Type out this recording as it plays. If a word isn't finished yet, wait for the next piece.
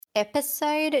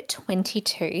Episode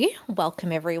 22.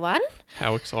 Welcome, everyone.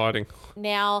 How exciting.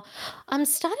 Now, I'm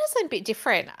starting to sound a bit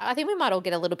different. I think we might all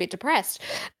get a little bit depressed.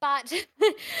 But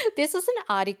this is an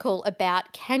article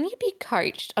about can you be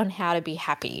coached on how to be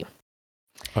happy?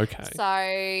 Okay.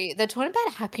 So they're talking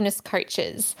about happiness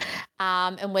coaches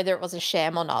and whether it was a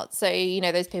sham or not. So,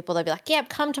 those people, they'll be like, yeah,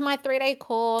 come to my 3-day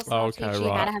course. And I'll Okay, teach you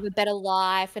how to right. have a better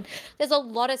life. And there's a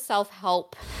lot of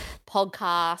self-help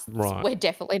podcasts. Right. We're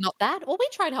definitely not that. Or we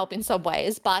try and help in some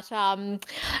ways, but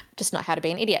just not how to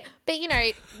be an idiot. But,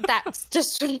 that's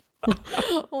just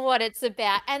what it's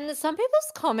about. And some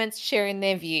people's comments sharing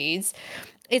their views,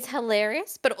 it's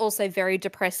hilarious, but also very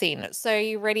depressing. So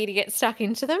you ready to get stuck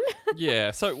into them?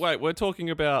 Yeah. So wait, we're talking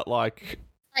about like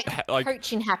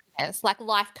Coaching happiness, like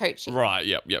life coaching. right.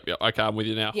 Yep. Okay, I'm with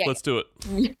you now. Yeah. Let's do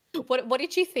it. What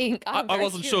did you think? I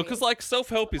wasn't sure because like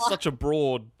self-help is such a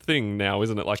broad thing now,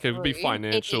 isn't it? Like it can be True,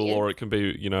 financial it is. or it can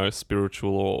be,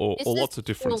 spiritual or This lots is of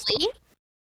different fully stuff.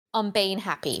 on being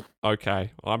happy.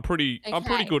 Okay. I'm pretty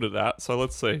Okay. good at that. So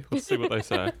let's see. Let's see what they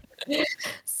say.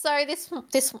 So this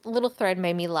little thread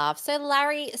made me laugh. So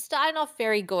Larry, starting off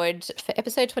very good for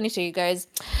episode 22, goes,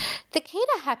 the key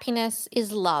to happiness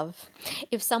is love.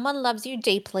 If someone loves you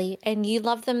deeply and you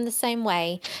love them the same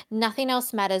way, nothing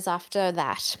else matters after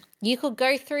that. You could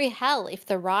go through hell. If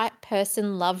the right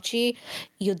person loved you,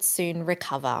 you'd soon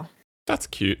recover. That's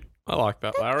cute. I like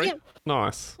that, Larry. cute.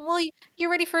 Nice. Well, you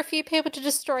ready for a few people to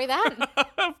destroy that?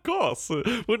 Of course.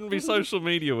 It wouldn't be social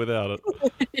media without it.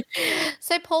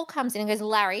 So Paul comes in and goes,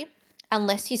 Larry,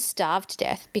 unless you starve to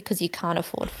death because you can't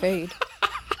afford food.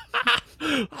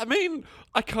 I mean,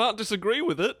 I can't disagree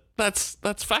with it. That's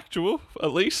factual,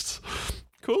 at least.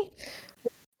 Cool.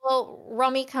 Well,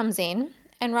 Romy comes in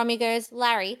and Romy goes,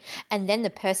 Larry, and then the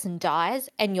person dies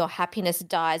and your happiness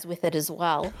dies with it as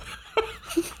well.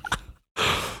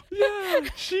 Yeah,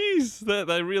 jeez.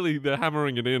 They're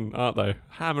hammering it in, aren't they?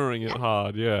 Hammering it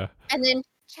hard, yeah. And then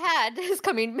Chad has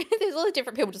come in. There's all the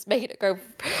different people just making it go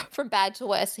from bad to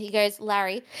worse. He goes,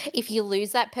 Larry, if you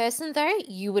lose that person, though,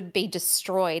 you would be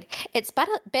destroyed. It's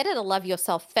better to love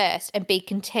yourself first and be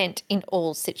content in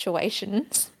all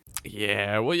situations.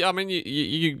 Yeah, well, I mean,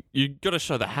 you got to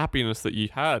show the happiness that you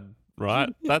had, right?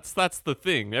 That's the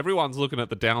thing. Everyone's looking at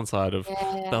the downside of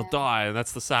they'll die, and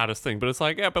that's the saddest thing. But it's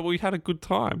like, yeah, but we had a good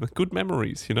time, good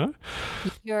memories,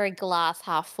 You're a glass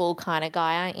half full kind of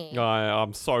guy, aren't you?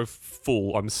 I'm so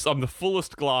full. I'm the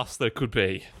fullest glass there could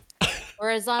be.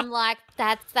 Whereas I'm like,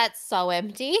 that's so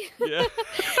empty. Yeah.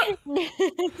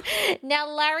 Now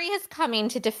Larry has come in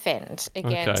to defend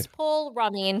against Okay. Paul,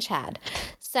 Ronnie, and Chad,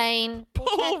 saying,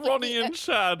 Paul, Ronnie, and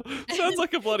Chad. Sounds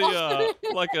like a bloody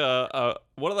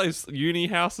what are those uni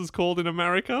houses called in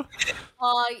America?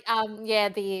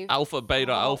 the Alpha,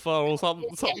 beta, alpha, or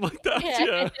something like that.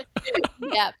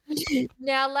 Yeah. yeah.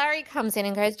 Now Larry comes in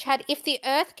and goes, Chad, if the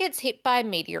Earth gets hit by a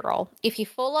meteor, if you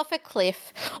fall off a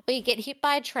cliff, or you get hit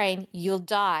by a train, you'll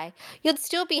die. You'd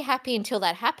still be happy until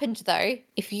that happened, though,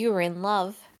 if you were in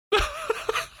love.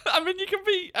 I mean, you can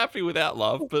be happy without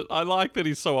love, but I like that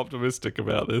he's so optimistic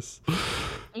about this.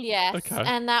 Yes, Okay.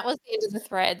 and that was the end of the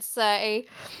thread. So,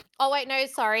 oh wait, no,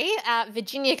 sorry.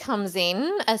 Virginia comes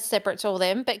in as separate to all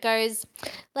them, but goes,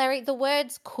 Larry, the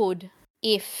words could,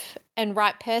 if, and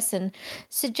right person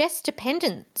suggest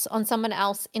dependence on someone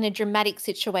else in a dramatic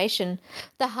situation.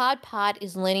 The hard part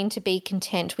is learning to be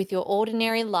content with your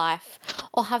ordinary life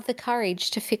or have the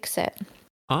courage to fix it.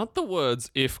 Aren't the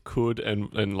words if, could,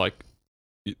 and like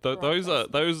those are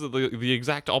the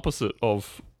exact opposite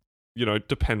of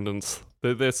dependence.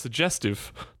 They're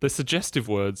suggestive. They're suggestive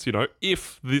words.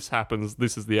 If this happens,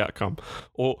 this is the outcome,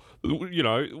 or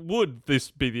would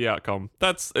this be the outcome?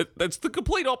 That's the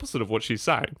complete opposite of what she's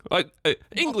saying. Like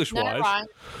English No, wise, right.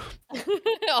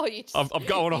 Oh, you just, I'm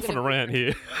going off on a rant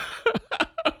here.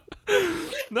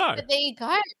 No, but there you go.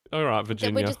 all right, We're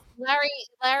Virginia. just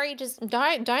Larry, just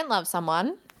don't love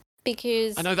someone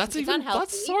because I know that's it's even unhealthy.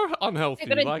 that's so unhealthy.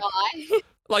 You're gonna Like, die.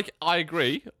 like I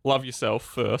agree. Love yourself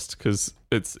first because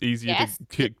it's easier Yes.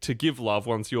 to give love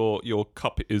once your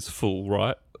cup is full,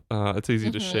 right? It's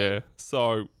easier to share.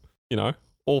 So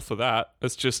all for that.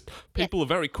 It's just people are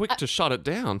very quick to shut it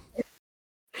down.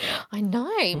 I know.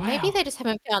 Maybe Wow. they just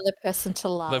haven't found the person to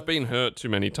love. They've been hurt too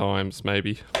many times,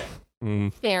 maybe.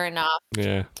 Fair enough.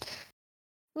 Yeah.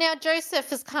 Now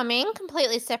Joseph is coming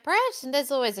completely separate, and there's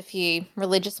always a few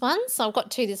religious ones. So I've got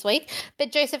two this week.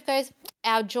 But Joseph goes,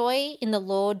 "Our joy in the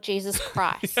Lord Jesus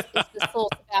Christ is the source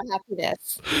of our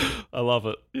happiness." I love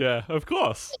it. Yeah, of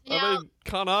course. I Now- mean,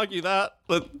 can't argue that.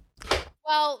 But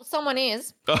Well, someone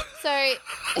is. So sorry,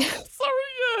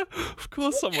 yeah. Of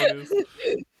course someone is.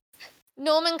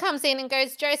 Norman comes in and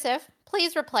goes, Joseph,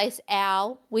 Please replace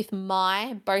our with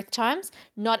my both times.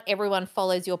 Not everyone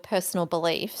follows your personal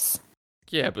beliefs.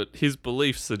 Yeah, but his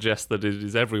beliefs suggest that it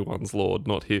is everyone's Lord,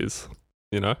 not his.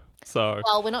 You know? So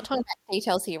Well, we're not talking about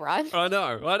details here, right? I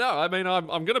know. I mean,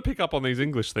 I'm gonna pick up on these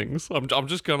English things. I'm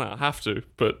just gonna have to.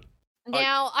 But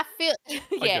Now, I feel, I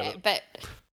get yeah, it. but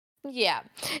yeah.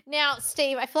 Now,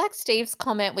 Steve, I feel like Steve's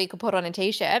comment we could put on a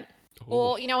t-shirt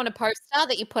or, Ooh. on a poster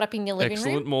that you put up in your living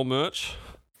Excellent. room. More merch.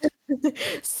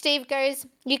 Steve goes,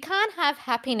 you can't have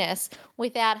happiness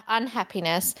without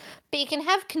unhappiness, but you can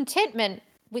have contentment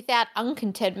without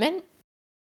uncontentment.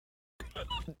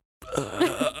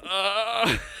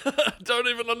 Don't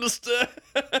even understand.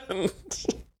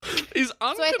 Is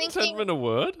I think uncontentment a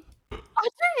word? I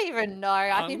don't even know.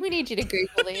 I think we need you to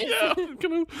Google this. Yeah,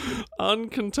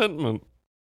 uncontentment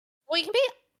Well, you can be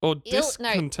or no.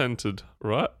 discontented,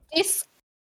 right?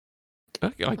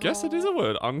 I guess it is a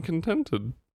word.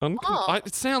 Uncontented. Oh.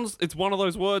 It's one of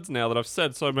those words now that I've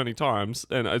said so many times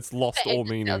and it's lost all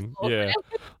meaning. Yeah.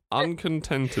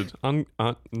 Uncontented.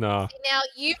 Nah. Now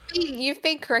you've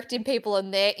been correcting people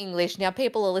on their English. Now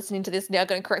people are listening to this now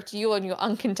going to correct you on your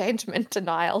uncontentment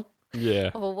denial Yeah.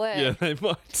 of a word. Yeah,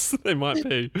 they might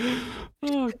be.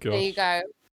 Oh gosh. There you go.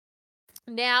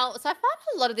 Now, so I find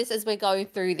a lot of this as we're going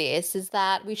through this is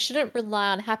that we shouldn't rely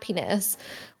on happiness.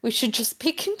 We should just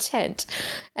be content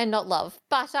and not love.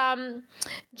 But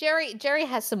Jerry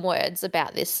has some words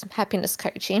about this happiness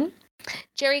coaching.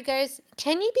 Jerry goes,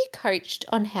 "Can you be coached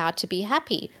on how to be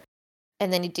happy?"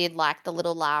 And then he did like the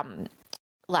little what's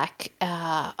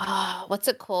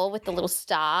it called with the little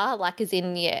star, like as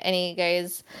in yeah, and he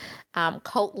goes,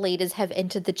 cult leaders have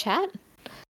entered the chat.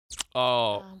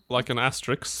 Oh, like an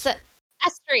asterisk. So,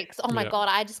 asterisks. Oh my Yeah. God,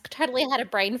 I just totally had a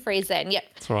brain freeze then. Yep.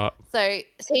 That's right. So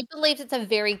he believes it's a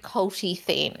very culty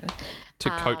thing.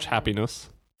 To coach happiness.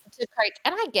 To coach,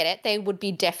 and I get it. There would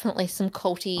be definitely some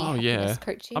culty happiness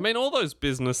coaching. I mean, all those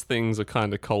business things are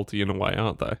kind of culty in a way,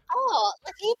 aren't they? Oh,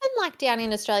 like even like down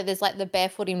in Australia, there's like the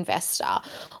Barefoot Investor,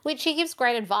 which he gives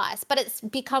great advice, but it's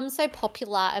become so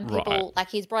popular and people like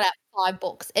he's brought out 5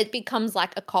 books. It becomes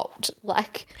like a cult.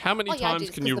 Like how many times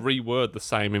can you reword the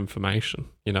same information?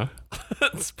 You know,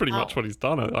 that's pretty much what he's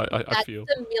done. I feel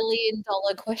that's $1 million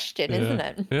question, isn't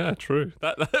it? Yeah, true.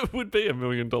 That would be $1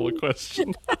 million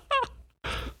question.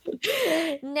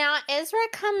 Now, Ezra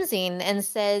comes in and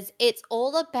says, it's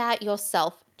all about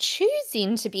yourself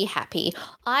choosing to be happy.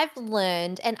 I've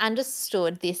learned and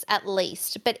understood this at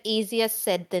least, but easier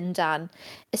said than done,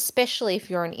 especially if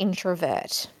you're an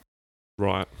introvert.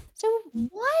 Right. So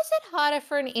why is it harder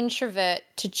for an introvert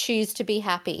to choose to be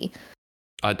happy?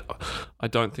 I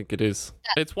don't think it is.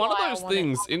 It's one of those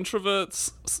things.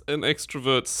 Introverts and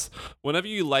extroverts, whenever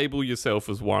you label yourself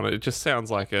as one, it just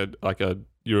sounds like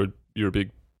you're a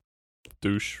big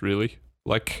douche, really.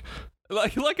 Like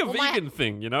a vegan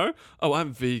thing, you know? Oh,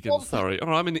 I'm vegan, sorry.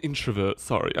 Or I'm an introvert,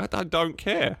 sorry. I don't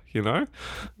care, you know?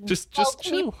 Just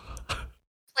chill.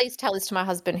 Please tell this to my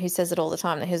husband who says it all the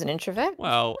time that he's an introvert.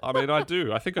 Well, I mean, I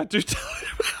do. I think I do tell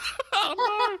him.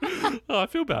 Oh, no. Oh, I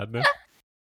feel bad now.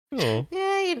 Oh.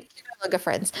 Yeah, you're no longer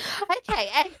friends. Okay.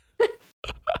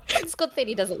 It's a good thing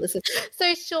he doesn't listen.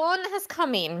 So Sean has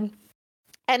come in,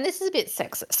 and this is a bit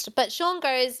sexist, but Sean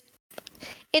goes,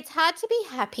 it's hard to be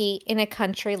happy in a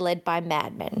country led by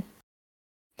madmen.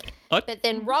 But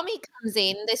then Romy comes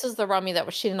in. This was the Romy that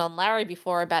was shitting on Larry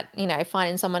before about,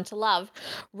 finding someone to love.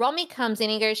 Romy comes in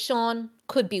and goes, Sean,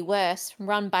 could be worse,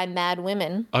 run by mad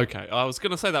women. Okay, I was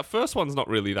going to say that first one's not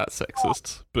really that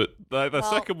sexist, but the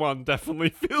second one definitely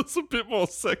feels a bit more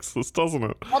sexist, doesn't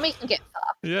it? Romy can get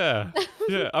fucked. Yeah,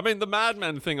 yeah. I mean, the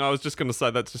madman thing, I was just going to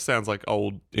say that just sounds like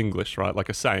old English, right? Like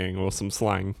a saying or some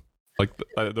slang. Like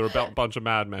they're about a bunch of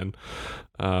madmen.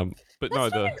 But that's no,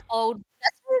 that's not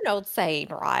an old saying,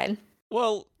 Ryan.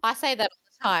 Well, I say that all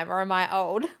the time, or am I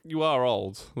old? You are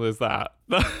old. There's that.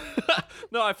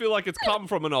 No, I feel like it's come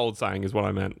from an old saying, is what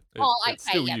I meant. It's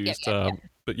still used.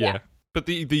 But yeah. But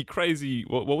the crazy,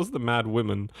 what was the mad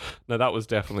women? No, that was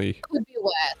definitely could be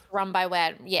worse. Run by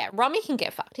word. Yeah, Romy can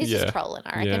get fucked. He's just trolling,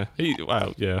 I reckon.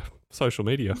 Yeah. Social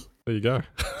media. There you go.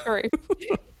 True.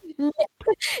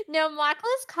 Now, Michael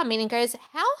has come in and goes,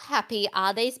 how happy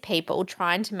are these people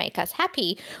trying to make us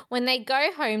happy when they go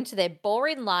home to their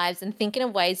boring lives and thinking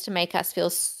of ways to make us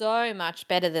feel so much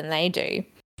better than they do?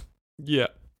 Yeah.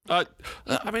 I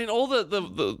mean, all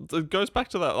the goes back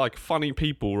to that, like, funny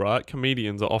people, right?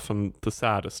 Comedians are often the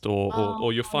saddest,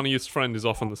 or your funniest friend is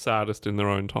often the saddest in their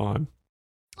own time.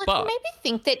 I maybe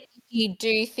think that if you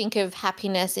do think of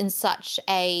happiness in such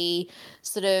a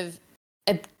sort of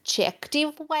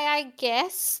objective way, I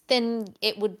guess, then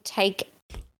it would take,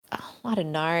 I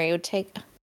don't know, it would take,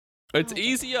 It's I don't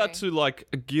easier know. to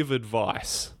like give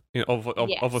advice of a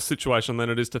Yes. situation than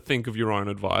it is to think of your own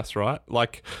advice, right?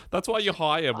 Like that's why you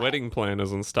hire Right. wedding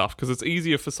planners and stuff, because it's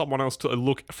easier for someone else to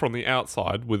look from the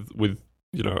outside with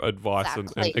advice and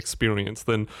Exactly. experience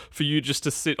than for you just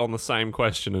to sit on the same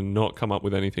question and not come up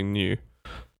with anything new.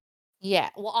 Yeah.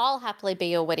 Well, I'll happily be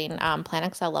your wedding planner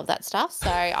because I love that stuff. So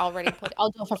I'll do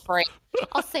it for free.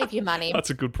 I'll save you money.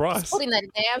 That's a good Just price. putting that in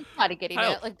there. I'm trying to get him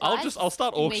Hell, out. Like, I'll guys,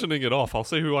 start give me- auctioning it off. I'll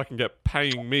see who I can get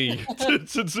paying me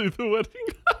to do the wedding.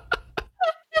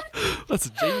 That's a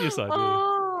genius idea.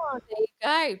 Oh,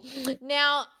 there you go.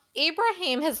 Now,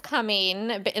 Ibrahim has come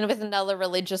in with another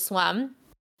religious one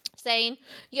saying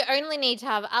you only need to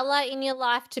have Allah in your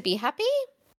life to be happy.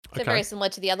 So Okay. very similar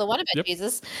to the other one about Yep.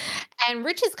 Jesus. And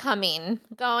Rich has come in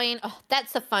going, oh,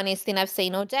 that's the funniest thing I've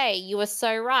seen all day. You were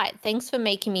so right. Thanks for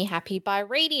making me happy by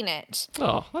reading it.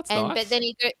 Oh, that's And nice. but then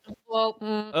he goes, well,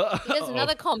 he does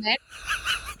another comment.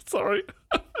 Sorry,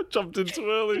 I jumped in too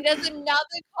early. He does another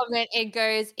comment and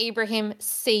goes, Ibrahim,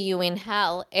 see you in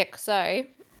hell, XO.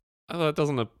 Oh, that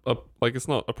doesn't it's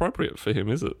not appropriate for him,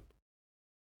 is it?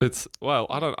 It's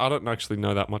I don't actually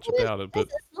know that much about it, but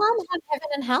Does Islam have heaven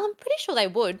and hell? I'm pretty sure they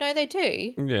would. No, they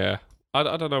do. yeah, I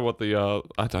don't know what the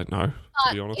I don't know,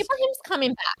 to be honest. Ibrahim's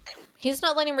coming back. He's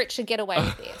not letting Richard get away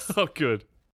with this. Oh, good.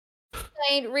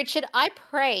 Saying, Richard, I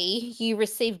pray you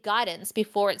receive guidance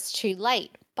before it's too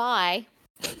late. Bye.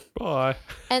 Bye.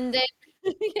 And then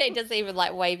he doesn't even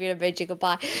like wave you an emoji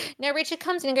goodbye. Now Richard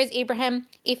comes in and goes, Ibrahim,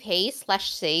 if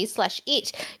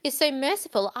he/she/it is so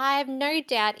merciful, I have no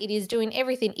doubt it is doing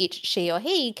everything it, she, or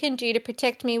he can do to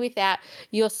protect me without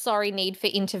your sorry need for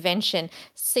intervention.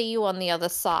 See you on the other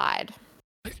side.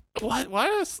 Why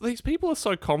are these people are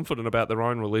so confident about their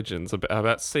own religions,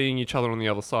 about seeing each other on the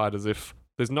other side as if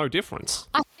there's no difference?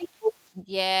 I think,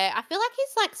 yeah, I feel like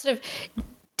he's like sort of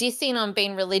dissing on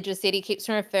being religious, yet he keeps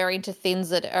referring to things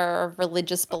that are of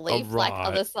religious belief, like right.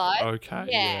 other side. Okay,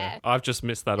 Yeah. I've just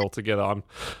missed that altogether. I'm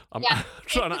Yeah,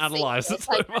 trying to it's a analyze it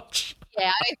so secret. much. Yeah,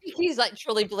 I don't think he's like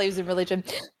truly believes in religion.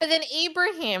 But then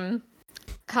Ibrahim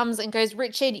comes and goes,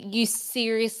 Richard, you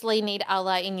seriously need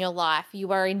Allah in your life.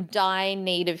 You are in dire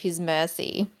need of his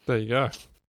mercy. There you go.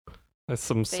 That's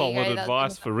some There you go, solid that's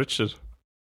advice for Richard.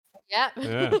 Yep.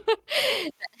 Yeah.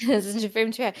 This is for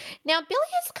him too. Now, Billy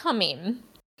has come in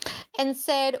and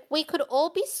said we could all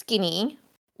be skinny,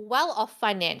 well off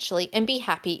financially, and be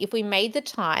happy if we made the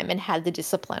time and had the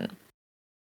discipline.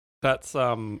 That's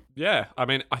yeah. I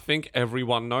mean, I think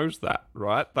everyone knows that,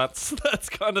 right? That's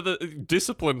kind of the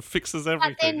discipline fixes But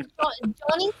everything. then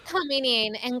Johnny's coming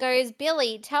in and goes,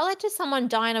 Billy, tell it to someone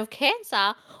dying of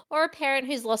cancer or a parent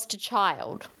who's lost a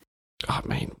child. I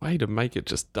mean, way to make it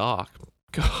just dark.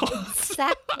 God.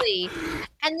 Exactly.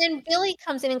 And then Billy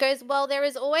comes in and goes, well, there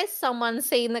is always someone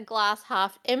seeing the glass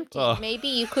half empty. Oh. Maybe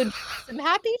you could do some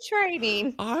happy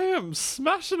training. I am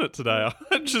smashing it today.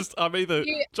 I'm either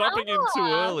You jumping in too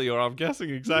are. early or I'm guessing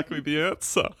exactly the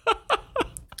answer.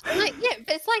 I'm like, yeah,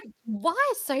 but it's like,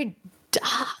 why so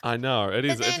dark? I know. It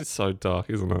is then- so dark,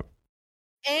 isn't it?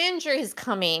 Andrew has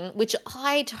come in, which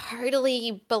I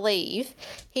totally believe.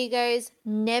 He goes,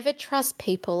 never trust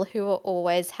people who are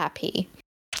always happy.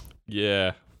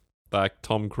 Yeah. Like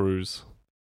Tom Cruise.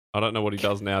 I don't know what he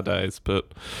does nowadays,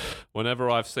 but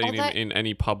whenever I've seen him Although- in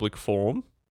any public forum,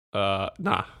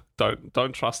 nah,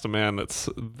 don't trust a man that's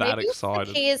that Maybe it's the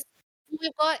excited. key is-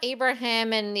 we've got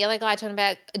Abraham and the other guy talking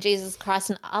about Jesus Christ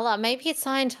and Allah. Maybe it's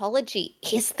Scientology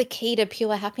is the key to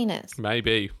pure happiness.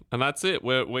 Maybe. And that's it.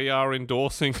 We are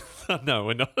endorsing. No,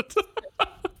 we're not.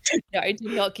 No, do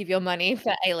not give your money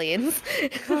for aliens.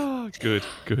 Oh, good.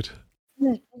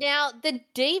 Now, the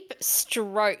Deep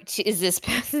Stroat is this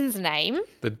person's name.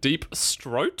 The Deep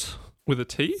Stroat with a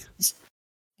T?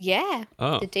 Yeah,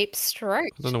 Oh, the Deep Stroat.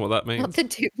 I don't know what that means. Not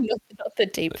the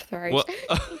deep throat. What?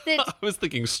 The- I was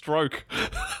thinking stroke.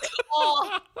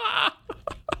 Oh,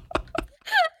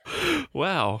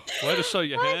 Wow. Way to show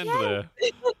your hand Okay. there.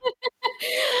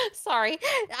 sorry.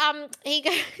 He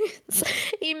goes,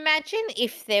 imagine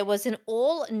if there was an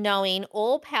all-knowing,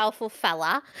 all-powerful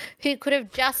fella who could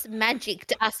have just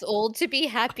magicked us all to be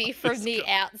happy from This the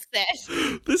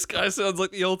outset. This guy sounds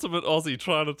like the ultimate Aussie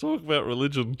trying to talk about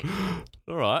religion.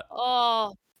 All right.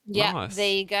 Oh, yeah, Nice. there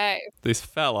you go. This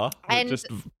fella that And- just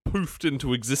poofed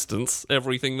into existence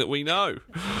everything that we know.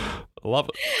 I love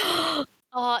it.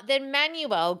 Oh, then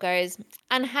Manuel goes,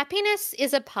 unhappiness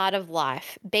is a part of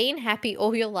life. Being happy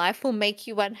all your life will make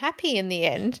you unhappy in the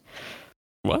end.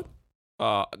 What?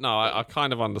 No, I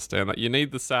kind of understand that. You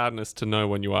need the sadness to know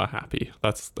when you are happy.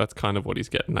 That's kind of what he's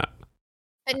getting at.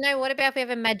 But no, what about if we have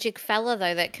a magic fella,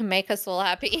 though, that can make us all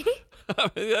happy?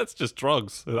 I mean, that's just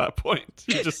drugs at that point.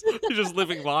 You're just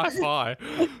living life high.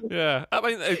 Yeah, I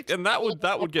mean, and that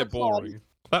would get boring.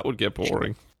 That would get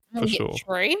boring for sure.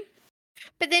 True.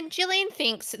 But then Gillian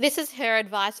thinks this is her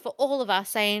advice for all of us,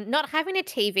 saying not having a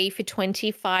TV for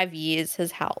 25 years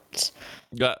has helped.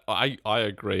 Yeah, I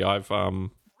agree.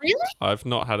 Really? I've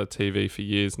not had a TV for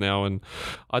years now, and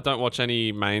I don't watch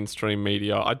any mainstream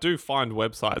media. I do find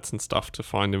websites and stuff to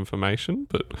find information,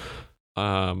 but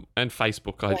and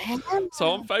Facebook.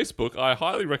 So on Facebook, I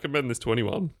highly recommend this to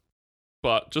anyone.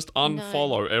 But just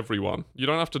unfollow everyone. You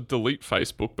don't have to delete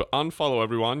Facebook, but unfollow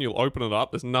everyone. You'll open it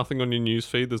up. There's nothing on your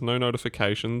newsfeed. There's no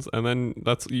notifications, and then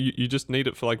that's you just need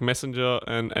it for like Messenger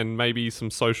and maybe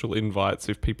some social invites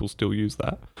if people still use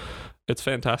that. It's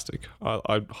fantastic.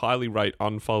 I highly rate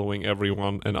unfollowing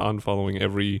everyone and unfollowing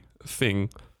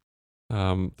everything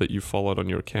that you followed on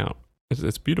your account.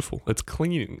 It's beautiful. It's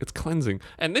cleaning. It's cleansing.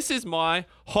 And this is my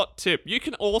hot tip. You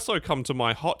can also come to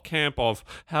my hot camp of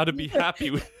how to be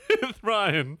happy with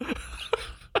Ryan.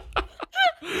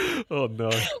 Oh, no.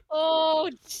 Oh,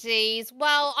 jeez.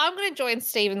 Well, I'm going to join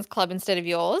Stephen's club instead of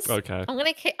yours. Okay. I'm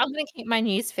going to keep my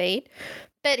news feed.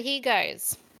 But here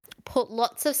goes. Put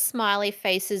lots of smiley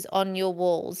faces on your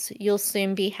walls. You'll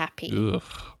soon be happy. Ugh,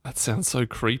 that sounds so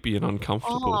creepy and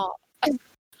uncomfortable. Oh,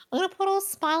 I'm going to put all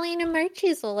smiling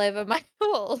emojis all over my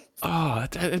walls. Oh,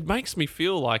 it makes me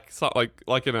feel like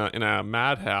in a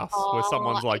madhouse where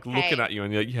someone's like looking at you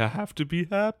and you have to be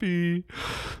happy.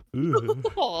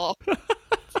 Oh.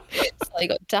 So you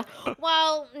got done.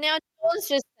 Well, now John's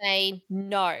just saying,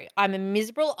 no, I'm a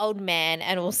miserable old man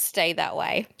and will stay that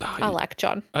way. I like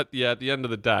John. At the end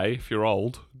of the day, if you're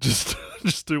old, just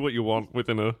do what you want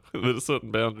within a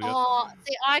certain boundary. Oh,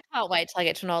 see, I can't wait till I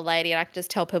get to an old lady and I can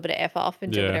just tell people to F off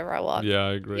and do whatever I want. Yeah,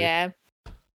 I agree. Yeah.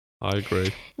 I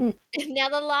agree. Now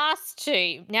the last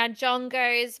two. Now John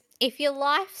goes, if your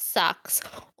life sucks,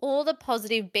 all the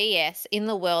positive BS in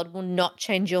the world will not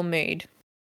change your mood.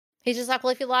 He's just like, well,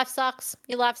 if your life sucks,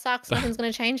 nothing's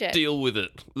going to change it. Deal with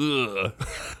it. Ugh.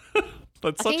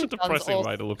 That's such a depressing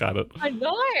way to look at it. I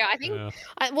know. I think,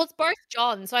 well, it's both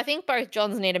Johns. So I think both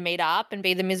Johns need to meet up and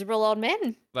be the miserable old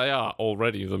men. They are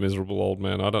already the miserable old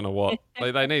men. I don't know what.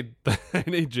 they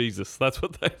need Jesus. That's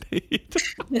what they need.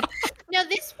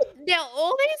 Now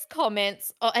all these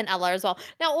comments, and Allah as well.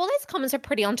 Now all these comments are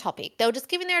pretty on topic. They're just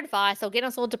giving their advice. They'll get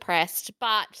us all depressed,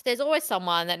 but there's always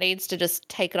someone that needs to just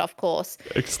take it off course.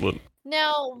 Excellent.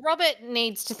 Now Robert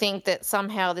needs to think that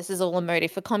somehow this is all a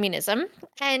motive for communism,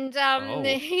 and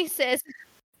he says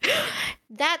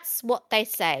that's what they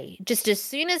say. Just as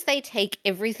soon as they take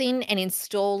everything and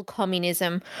install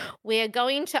communism, we are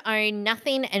going to own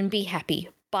nothing and be happy.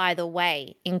 By the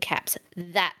way, in caps,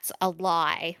 that's a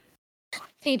lie.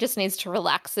 He just needs to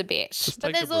relax a bit.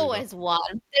 But there's always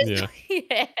one. Yeah.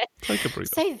 Take a breather.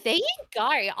 So there you go.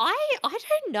 I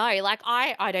don't know. Like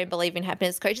I don't believe in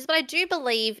happiness coaches, but I do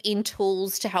believe in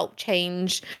tools to help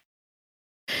change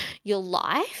your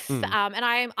life. And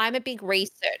I'm a big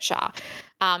researcher.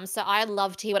 So I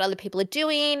love to hear what other people are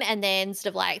doing and then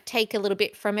sort of like take a little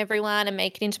bit from everyone and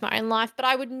make it into my own life. But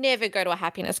I would never go to a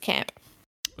happiness camp.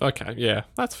 Okay, yeah,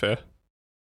 that's fair.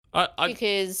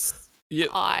 Because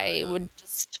I would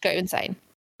just go insane.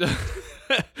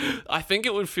 I think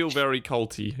it would feel very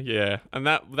culty, yeah, and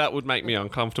that would make me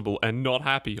uncomfortable and not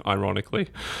happy, ironically.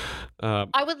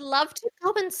 I would love to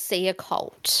come and see a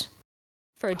cult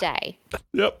for a day.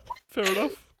 Yep, fair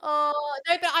enough. Oh,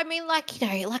 no, but I mean, like,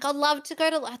 like I'd love to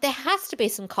go to, there has to be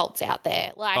some cults out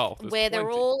there, like where they're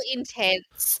all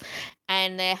intense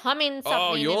and they're humming something.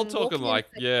 Oh, you're talking like,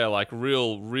 like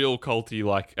real culty,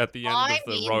 like at the end of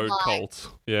the road cult.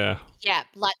 Yeah. Yeah,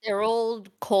 like they're all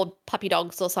called puppy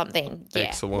dogs or something. Yeah,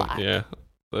 excellent, yeah.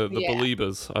 The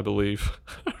Believers, I believe.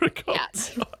 Yeah.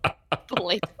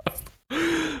 Believers.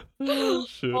 Oh,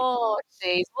 shit. Oh,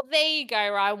 jeez. Well, there you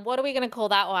go, Ryan. What are we going to call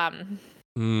that one?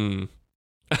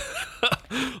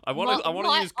 I want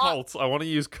to use cult. I want to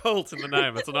use cult in the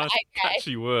name. It's a nice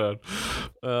catchy word.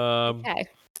 Okay.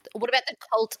 What about the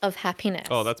cult of happiness?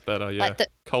 Oh, that's better. Yeah, like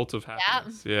cult of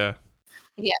happiness. Yeah.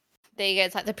 Yeah. There you go.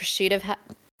 It's like the pursuit of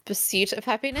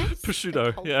happiness.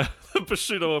 Prosciutto. Yeah, the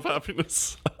prosciutto of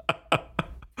happiness.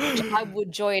 I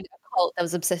would join a cult that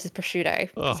was obsessed with prosciutto.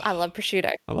 Oh, I love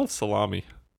prosciutto. I love salami.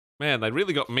 Man, they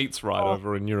really got meats right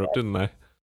over in Europe, didn't they?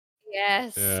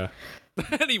 Yes. Yeah.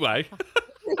 Anyway.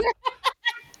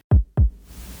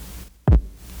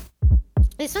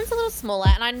 This one's a little smaller,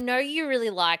 and I know you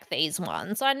really like these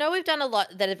ones. So I know we've done a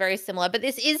lot that are very similar, but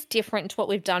this is different to what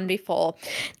we've done before.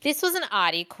 This was an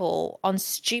article on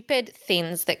stupid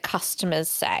things that customers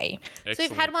say. So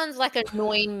we've had Excellent. ones like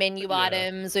annoying menu Yeah.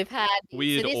 items. We've had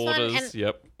Weird this one, orders.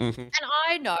 Yep. and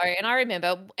I know, and I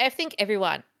remember, I think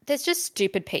everyone, there's just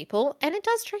stupid people, and it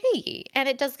does trigger you, and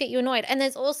it does get you annoyed. And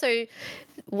there's also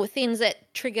things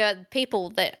that trigger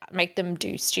people that make them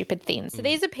do stupid things. So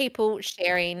these are people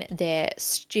sharing their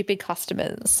stupid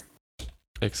customers.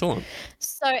 Excellent.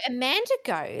 So Amanda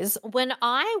goes, when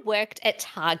I worked at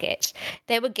Target,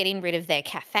 they were getting rid of their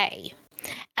cafe.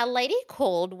 A lady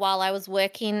called while I was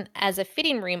working as a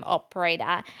fitting room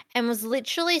operator and was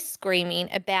literally screaming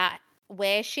about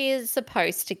where she is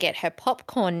supposed to get her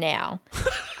popcorn now.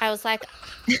 I was like,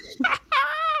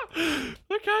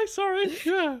 Okay, sorry.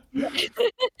 Yeah.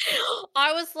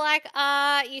 I was like,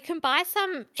 you can buy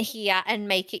some here and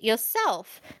make it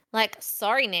yourself. Like,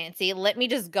 sorry, Nancy, let me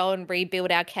just go and rebuild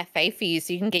our cafe for you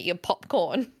so you can get your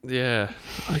popcorn. Yeah.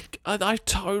 I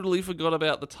totally forgot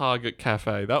about the Target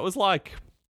Cafe. That was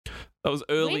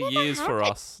early never years had for it.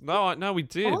 us. No, we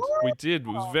did. Oh. We did. It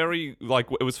was very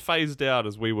it was phased out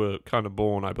as we were kind of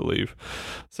born, I believe.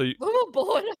 So We were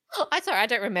born. I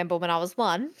don't remember when I was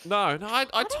one.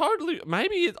 I totally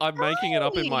maybe I'm making it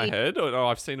up in my Right. head, or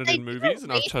I've seen it They in did it movies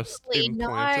and I've just recently. No,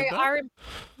 implanted that.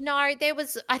 no,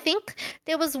 I think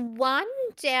there was one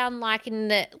down like in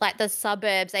the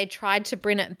suburbs. They tried to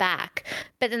bring it back,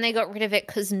 but then they got rid of it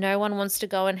because no one wants to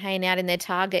go and hang out in their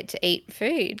Target to eat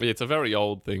food. It's a very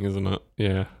old thing, isn't it?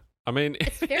 Yeah. I mean,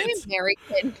 It's very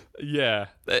American. yeah.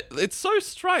 It's so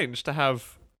strange to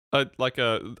have a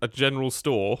general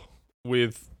store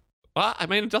with. I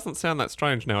mean, it doesn't sound that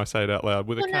strange now I say it out loud,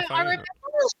 with a Well, no, cafe I in it. remember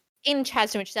in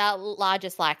Chadstone, which is our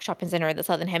largest shopping centre in the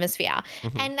Southern Hemisphere,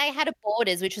 Mhm. and they had a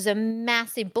Borders, which was a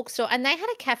massive bookstore, and they had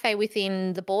a cafe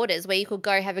within the Borders where you could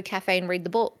go have a cafe and read the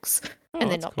books Oh, and then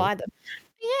that's not cool. buy them.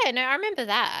 Yeah, no, I remember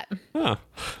that. Huh.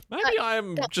 Maybe I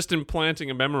am just implanting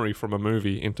a memory from a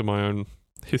movie into my own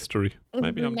history.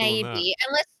 Maybe I'm doing that. Maybe.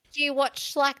 Unless do you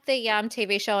watch like the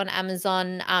TV show on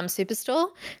Amazon Superstore?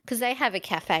 Because they have a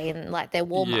cafe in like their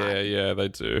Walmart. Yeah, they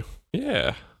do.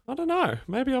 Yeah. I don't know.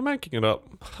 Maybe I'm making it up.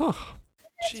 Huh.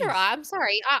 That's all right. I'm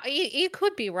sorry. You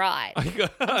could be right. I'm sorry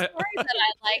that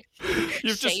I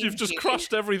You've shamed just you.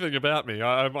 crushed everything about me.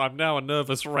 I'm now a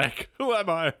nervous wreck. Who am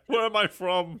I? Where am I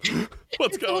from?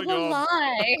 What's It's all going a on?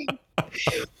 lie.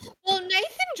 Well,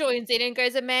 Nathan joins in and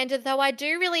goes, Amanda, though I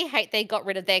do really hate they got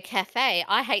rid of their cafe.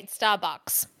 I hate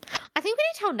Starbucks. I think we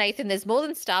need to tell Nathan there's more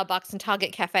than Starbucks and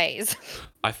Target cafes.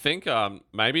 I think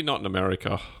maybe not in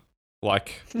America.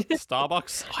 Like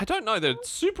Starbucks, I don't know. They're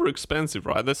super expensive,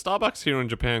 right? There's Starbucks here in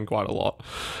Japan quite a lot,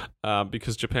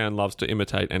 because Japan loves to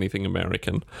imitate anything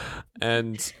American,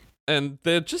 and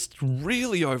they're just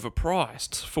really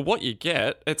overpriced for what you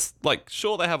get. It's like,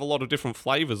 sure, they have a lot of different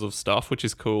flavors of stuff, which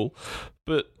is cool,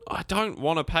 but I don't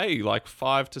want to pay like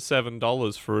 $5 to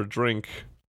 $7 for a drink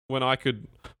when I could.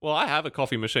 Well, I have a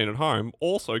coffee machine at home.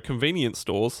 Also, convenience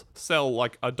stores sell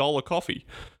like $1 coffee.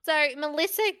 So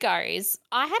Melissa goes,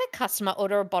 I had a customer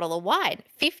order a bottle of wine.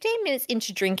 15 minutes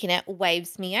into drinking it,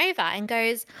 waves me over and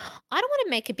goes, I don't want to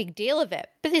make a big deal of it,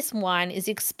 but this wine is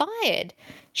expired.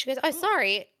 She goes, oh,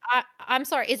 sorry. I'm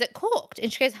sorry. Is it corked?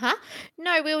 And she goes, huh?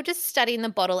 No, we were just studying the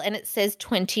bottle and it says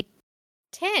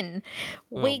 2010.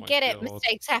 We my get it. God.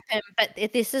 Mistakes happen, but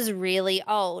this is really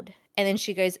old. And then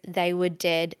she goes, they were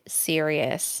dead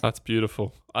serious. That's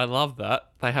beautiful. I love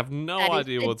that. They have no That is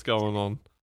idea the- what's going on.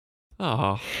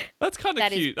 Oh, that's kind of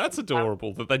That is cute. That's really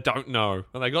adorable that they don't know.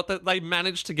 And they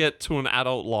managed to get to an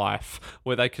adult life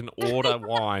where they can order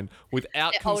wine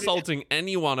without They're old enough. consulting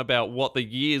anyone about what the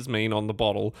years mean on the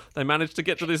bottle. They managed to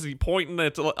get to this point in there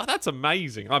to oh, that's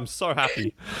amazing. I'm so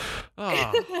happy.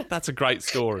 Oh, that's a great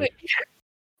story.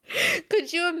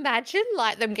 Could you imagine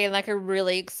like them getting like a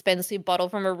really expensive bottle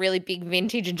from a really big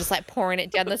vintage and just like pouring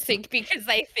it down the sink because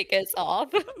they think it's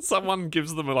off? Someone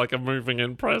gives them like a moving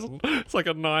in present. It's like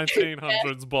a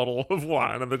 1900s bottle of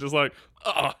wine, and they're just like,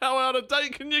 "Oh, how out of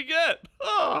date can you get?"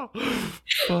 Oh,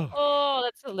 Oh,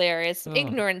 that's hilarious. Oh.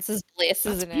 Ignorance is bliss,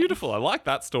 that's isn't it? beautiful. I like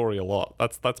that story a lot.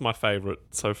 That's my favorite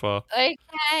so far.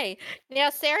 Okay. Now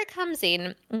Sarah comes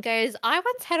in and goes, I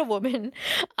once had a woman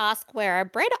ask where our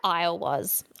bread aisle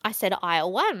was. I said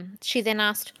aisle 1. She then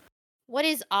asked, what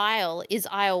is aisle? Is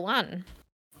aisle 1?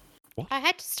 What? I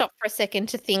had to stop for a second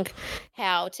to think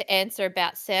how to answer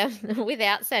about sound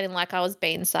without sounding like I was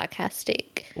being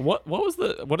sarcastic. What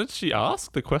did she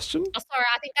ask? The question? Oh, sorry,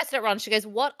 I think I said it wrong. She goes,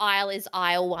 what aisle is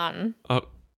aisle 1?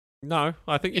 No,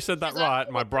 I think you said She that was right.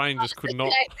 asking My what the brain just could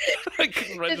not. I couldn't because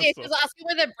yeah, she register. was asking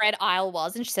where the bread aisle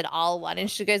was, and she said aisle 1, and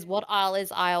she goes, "What aisle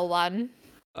is aisle 1?"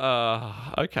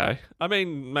 Okay. I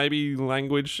mean, maybe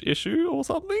language issue or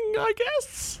something, I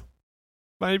guess.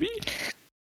 Maybe.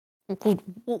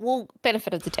 Well,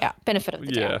 benefit of the doubt. Benefit of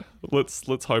the Yeah. doubt.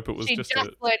 Let's hope it was She just just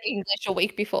learned English a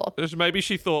week before. maybe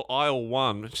she thought aisle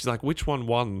one. She's like, which one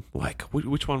won? Like,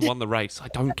 which one won the race? I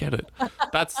don't get it.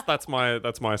 That's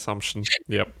my assumption.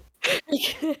 Yep.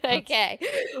 Okay,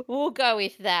 we'll go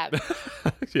with that.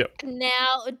 Yep.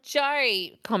 Now, Joe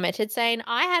commented saying,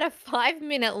 I had a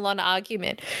 5-minute long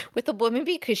argument with a woman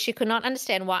because she could not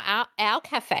understand why our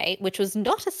cafe, which was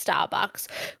not a Starbucks,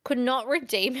 could not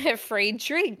redeem her free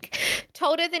drink.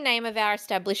 Told her the name of our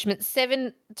establishment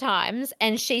 7 times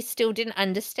and she still didn't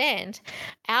understand.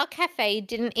 Our cafe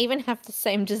didn't even have the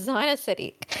same design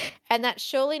aesthetic. And that's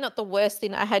surely not the worst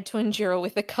thing I had to endure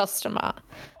with a customer.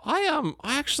 I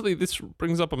actually, this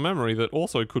brings up a memory that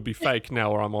also could be fake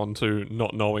now where I'm on to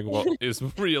not knowing what is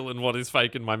real and what is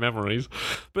fake in my memories.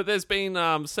 But there's been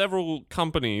several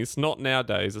companies, not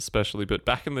nowadays especially, but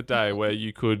back in the day where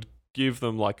you could give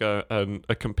them like a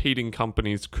competing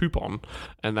company's coupon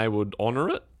and they would honor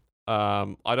it.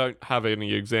 I don't have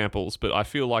any examples, but I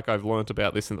feel like I've learnt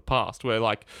about this in the past where,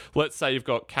 like, let's say you've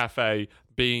got Cafe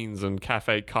Beans and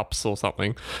Cafe Cups or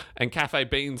something, and Cafe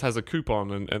Beans has a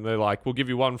coupon and they're like, we'll give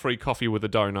you 1 free coffee with a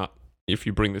donut if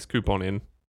you bring this coupon in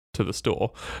to the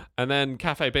store. And then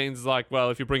Cafe Beans is like, well,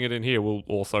 if you bring it in here, we'll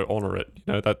also honor it.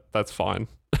 You know, that's fine.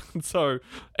 So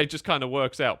it just kind of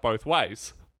works out both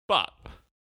ways. But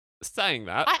saying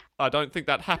that, I don't think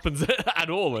that happens at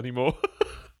all anymore.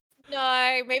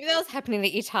 No, maybe that was happening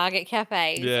at your Target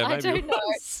cafes. Yeah, I maybe don't know.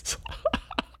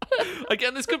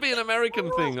 Again, this could be an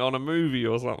American thing on a movie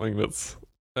or something that's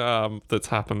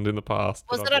happened in the past.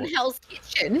 Was it on Hell's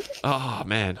Kitchen? Oh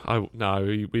man, no,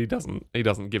 he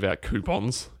doesn't give out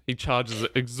coupons. He charges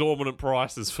exorbitant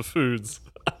prices for foods.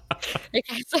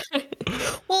 Okay, so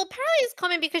well, apparently it's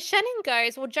common because Shannon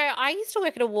goes, well, Joe, I used to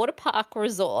work at a water park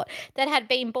resort that had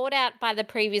been bought out by the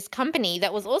previous company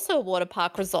that was also a water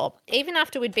park resort. Even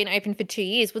after we'd been open for 2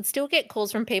 years, we'd still get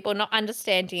calls from people not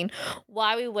understanding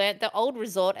why we weren't the old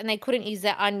resort and they couldn't use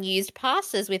their unused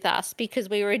passes with us because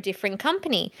we were a different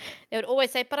company. They would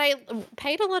always say, but I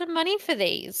paid a lot of money for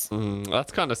these.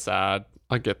 That's kind of sad.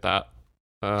 I get that.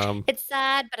 It's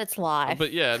sad, but it's life.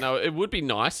 But yeah, no, it would be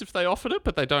nice if they offered it,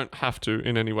 but they don't have to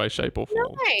in any way, shape, or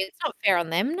form. No, it's not fair on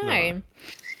them. No.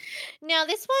 Now,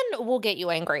 this one will get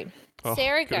you angry. Oh,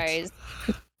 Sarah good. goes,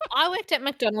 I worked at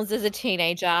McDonald's as a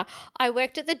teenager. I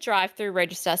worked at the drive-through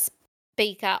register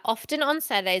speaker, often on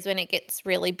Saturdays when it gets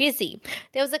really busy.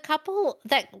 There was a couple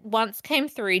that once came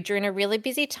through during a really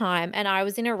busy time, and I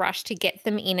was in a rush to get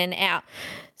them in and out.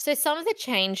 So some of the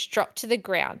change dropped to the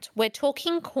ground. We're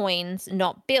talking coins,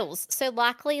 not bills, so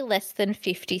likely less than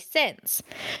 50 cents.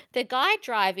 The guy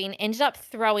driving ended up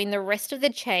throwing the rest of the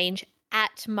change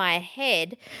at my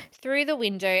head through the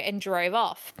window and drove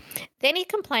off. Then he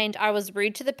complained I was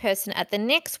rude to the person at the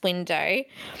next window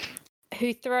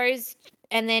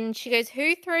and then she goes,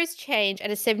 who throws change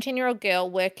at a 17-year-old girl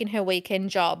working her weekend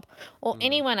job? Or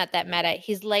anyone at that matter.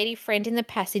 His lady friend in the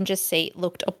passenger seat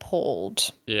looked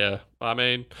appalled. Yeah, I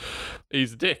mean,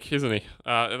 he's a dick, isn't he?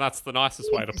 And that's the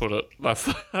nicest way to put it. That's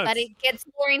But it gets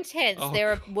more intense. Oh,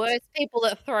 there are worse people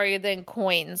that throw than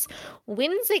coins.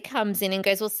 Windsor comes in and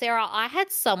goes, well, Sarah, I had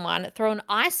someone throw an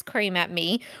ice cream at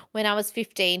me when I was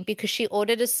 15 because she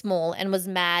ordered a small and was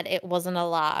mad it wasn't a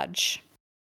large.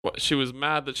 What, she was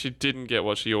mad that she didn't get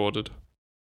what she ordered.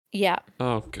 Yeah.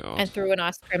 Oh god. And threw an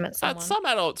ice cream at someone. Some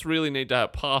adults really need to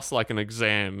pass like an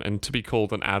exam and to be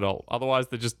called an adult. Otherwise,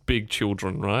 they're just big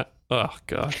children, right? Oh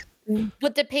god.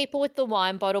 Would the people with the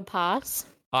wine bottle pass?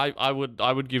 I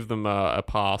would give them a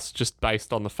pass just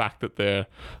based on the fact that they're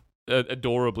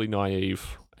adorably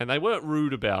naive. And they weren't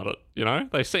rude about it, you know?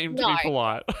 They seemed to be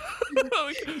polite. Yeah,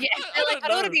 they're like, I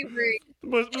don't want to be rude.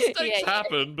 Mistakes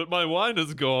happen, but my wine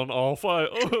is gone off.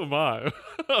 Oh my.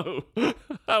 Oh,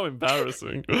 how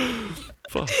embarrassing.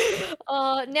 Fuck.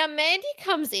 Now Mandy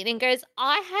comes in and goes,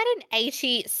 I had an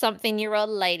 80-something-year-old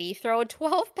lady throw a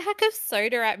 12-pack of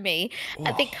soda at me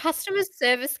at the customer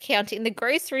service counter in the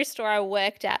grocery store I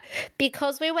worked at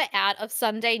because we were out of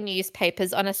Sunday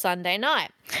newspapers on a Sunday night.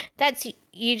 That's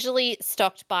usually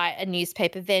stocked by a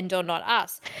newspaper vendor, not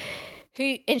us.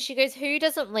 And she goes, who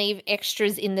doesn't leave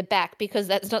extras in the back because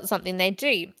that's not something they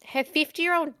do? Her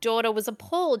 50-year-old daughter was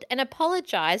appalled and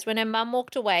apologized when her mum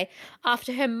walked away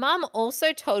after her mum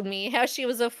also told me how she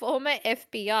was a former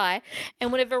FBI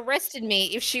and would have arrested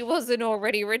me if she wasn't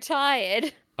already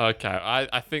retired. Okay,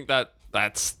 I think that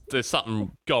there's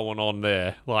something going on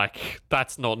there. Like,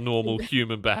 that's not normal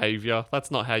human behavior.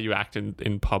 That's not how you act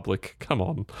in public. Come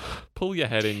on. Pull your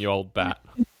head in, you old bat.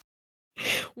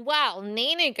 Wow,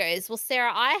 Nina goes, well,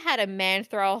 Sarah, I had a man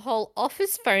throw a whole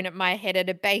office phone at my head at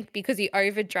a bank because he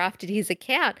overdrafted his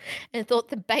account and thought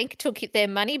the bank took their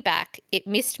money back. It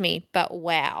missed me, but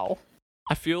wow.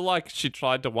 I feel like she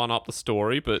tried to one-up the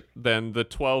story, but then the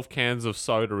 12 cans of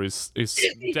soda is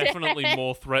definitely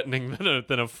more threatening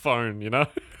than a phone, you know?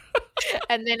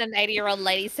 And then an 80-year-old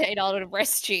lady said, I'll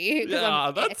arrest you.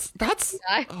 Yeah, that's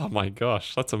oh my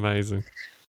gosh, that's amazing.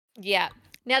 Yeah.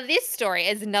 Now, this story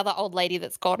is another old lady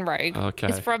that's gone rogue. Okay.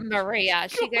 It's from Maria.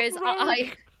 She goes,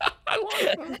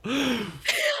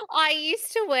 I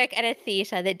used to work at a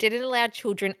theatre that didn't allow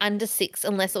children under 6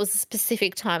 unless it was a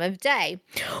specific time of day.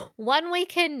 One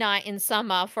weekend night in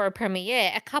summer for a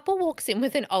premiere, a couple walks in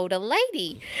with an older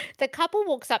lady. The couple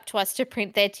walks up to us to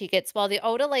print their tickets while the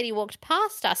older lady walked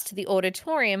past us to the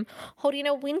auditorium holding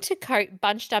a winter coat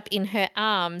bunched up in her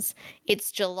arms.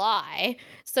 It's July.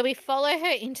 So we follow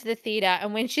her into the theatre,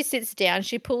 and when she sits down,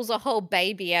 she pulls a whole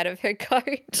baby out of her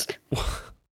coat.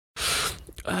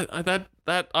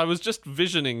 That I was just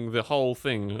visioning the whole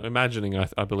thing, imagining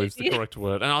I believe is the correct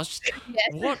word, and I was just,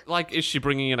 what? Like, is she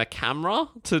bringing in a camera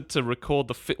to record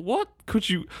the what could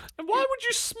you? And why would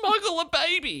you smuggle a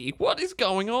baby? What is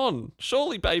going on?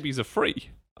 Surely babies are free,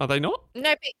 are they not?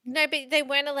 No, but they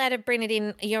weren't allowed to bring it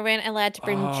in. You weren't allowed to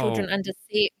bring children under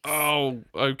 6. Oh,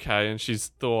 okay. And she's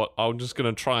thought, I'm just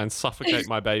going to try and suffocate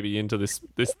my baby into this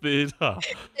theatre.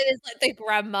 It is like the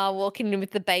grandma walking in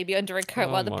with the baby under a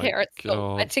coat while the parents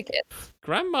buy tickets.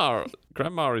 Grandma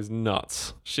is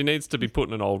nuts. She needs to be put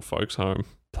in an old folks' home.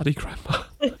 Bloody grandma.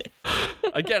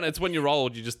 Again, it's when you're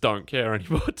old, you just don't care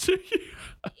anymore, do you?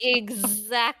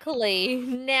 Exactly.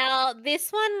 Now,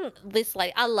 this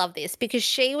lady, I love this because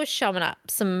she was showing up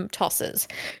some tosses.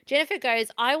 Jennifer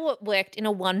goes, I worked in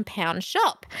a £1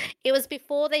 shop. It was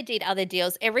before they did other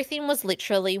deals. Everything was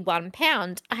literally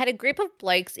 £1. I had a group of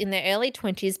blokes in their early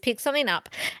 20s pick something up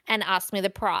and ask me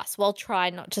the price while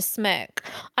trying not to smirk.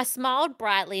 I smiled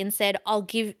brightly and said, I'll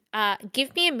give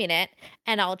me a minute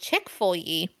and I'll check for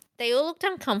you. They all looked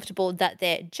uncomfortable that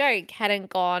their joke hadn't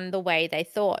gone the way they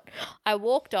thought. I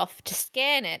walked off to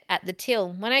scan it at the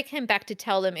till. When I came back to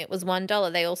tell them it was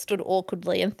 $1, they all stood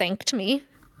awkwardly and thanked me.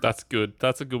 That's good.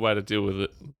 That's a good way to deal with it.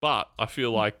 But I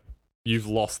feel like you've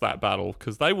lost that battle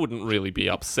because they wouldn't really be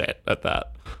upset at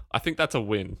that. I think that's a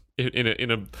win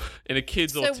in a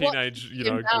kids or teenage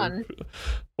group.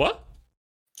 What?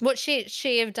 What she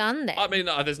have done then? I mean,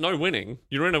 there's no winning.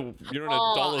 You're in a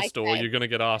dollar store. You're going to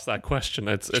get asked that question.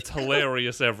 It's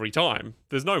hilarious every time.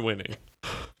 There's no winning.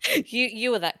 You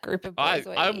were that group of boys.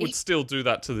 I would still do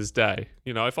that to this day.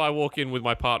 You know, if I walk in with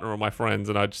my partner or my friends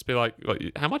and I'd just be like,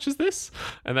 how much is this?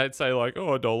 And they'd say like,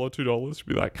 oh, $1, $2. You'd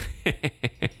be like,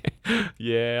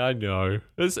 yeah, I know.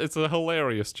 It's a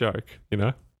hilarious joke. You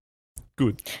know,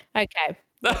 good. Okay.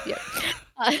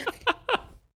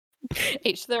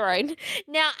 Each their own.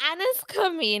 Now, Anna's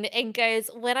come in and goes,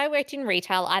 when I worked in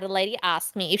retail, I had a lady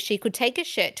ask me if she could take a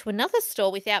shirt to another store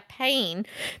without paying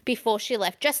before she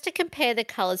left, just to compare the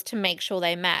colours to make sure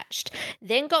they matched.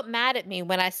 Then got mad at me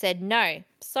when I said, no,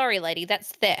 sorry, lady,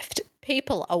 that's theft.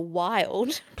 People are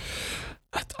wild.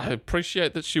 I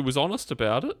appreciate that she was honest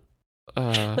about it.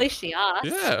 At least she asked.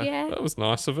 Yeah, that was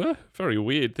nice of her. Very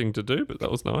weird thing to do, but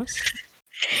that was nice.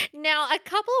 Now, a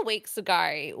couple of weeks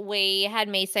ago, we had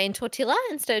me saying tortilla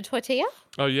instead of tortilla.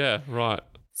 Oh, yeah, right.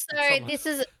 So this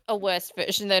is a worse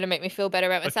version, though, to make me feel better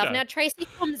about myself. Okay. Now, Tracy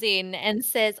comes in and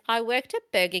says, I worked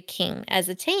at Burger King as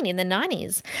a teen in the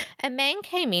 90s. A man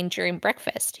came in during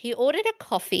breakfast. He ordered a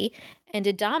coffee and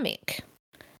a Dharmic.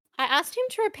 I asked him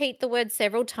to repeat the word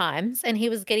several times, and he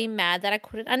was getting mad that I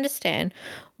couldn't understand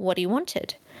what he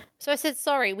wanted. So I said,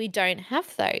 sorry, we don't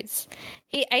have those.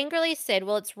 He angrily said,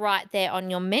 well, it's right there on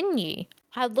your menu.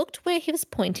 I looked where he was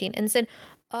pointing and said,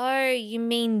 oh, you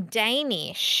mean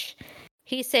Danish.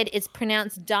 He said, it's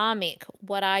pronounced Dharmic.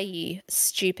 What are you,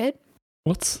 stupid?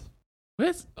 Where's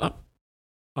no,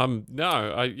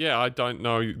 I don't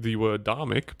know the word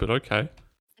Dharmic, but okay.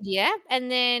 Yeah,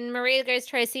 and then Maria goes,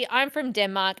 Tracy, I'm from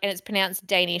Denmark and it's pronounced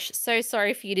Danish. So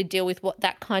sorry for you to deal with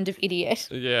that kind of idiot.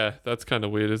 Yeah, that's kind of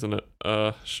weird, isn't it?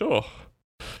 Sure.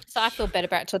 So I feel better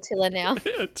about tortilla now.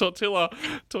 Yeah, tortilla.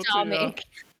 Dharmic.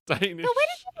 Danish. But where did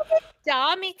you get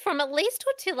Dharmic from? At least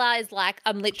tortilla is like,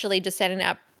 I'm literally just setting it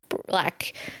up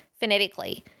like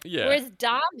phonetically. Yeah. Whereas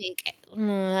Dharmic,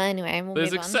 anyway, we'll there's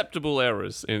move on. Acceptable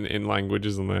errors in language,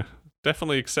 isn't there?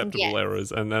 Definitely acceptable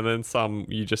errors. And then some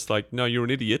you just like, no, you're an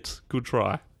idiot. Good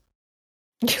try.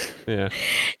 Yeah.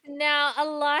 Now,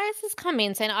 Elias has come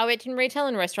in saying, I worked in retail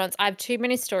and restaurants. I have too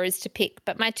many stories to pick,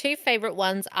 but my two favourite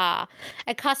ones are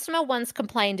a customer once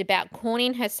complained about corn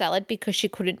in her salad because she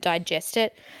couldn't digest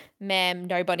it. Ma'am,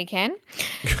 nobody can.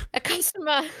 A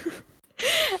customer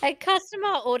a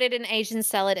customer ordered an Asian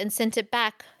salad and sent it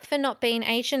back for not being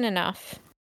Asian enough.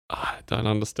 I don't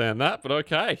understand that, but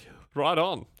okay. Right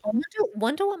on. I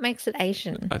wonder what makes it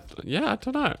Asian. I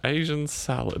don't know. Asian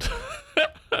salad.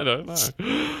 I don't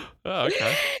know. Oh,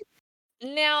 okay.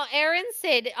 Now, Erin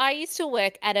said, I used to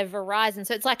work at a Verizon,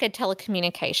 so it's like a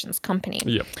telecommunications company.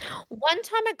 Yep. One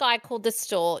time a guy called the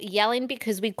store yelling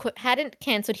because we hadn't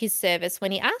cancelled his service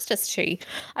when he asked us to.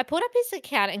 I pulled up his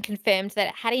account and confirmed that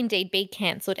it had indeed been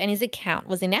cancelled and his account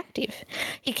was inactive.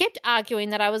 He kept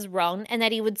arguing that I was wrong and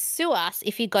that he would sue us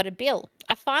if he got a bill.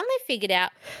 I finally figured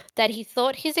out that he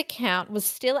thought his account was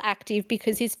still active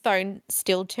because his phone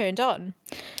still turned on.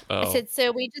 I said,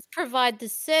 sir, we just provide the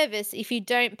service. If you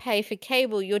don't pay for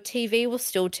cable, your TV will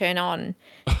still turn on.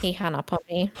 He hung up on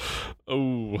me.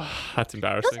 Oh, that's That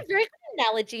embarrassing. was a very good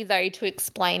analogy, though, to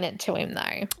explain it to him,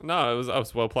 though. No, it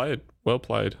was well played. Well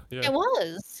played. Yeah. It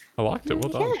was. I liked it.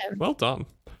 Well done. Yeah. Well done.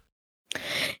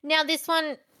 Now, this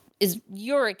one is,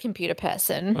 you're a computer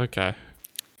person. Okay.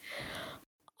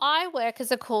 I work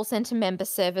as a call centre member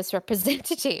service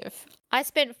representative. I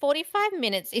spent 45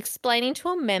 minutes explaining to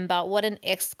a member what an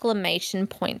exclamation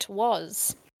point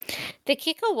was. The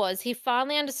kicker was he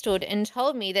finally understood and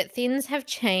told me that things have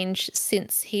changed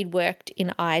since he'd worked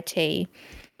in IT.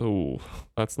 Oh,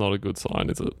 that's not a good sign,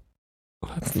 is it?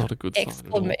 That's not a good sign.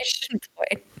 Exclamation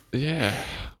point. Yeah.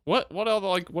 What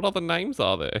other names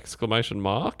are there? Exclamation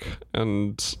mark,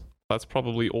 and that's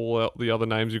probably all the other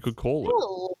names you could call it.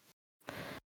 Ooh.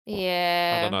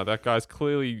 Yeah. I don't know. That guy's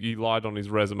clearly he lied on his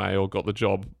resume or got the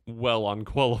job well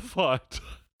unqualified.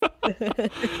 Oh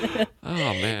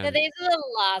man. Now, these are the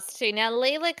last two. Now,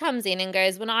 Leela comes in and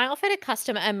goes, when I offered a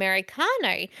customer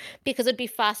Americano because it'd be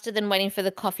faster than waiting for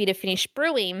the coffee to finish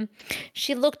brewing,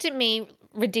 she looked at me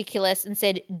ridiculous and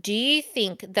said, do you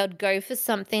think they'd go for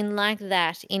something like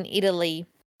that in Italy?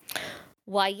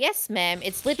 Why, yes, ma'am.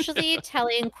 It's literally the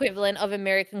Italian equivalent of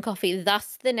American coffee,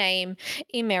 thus the name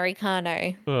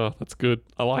Americano. Oh, that's good.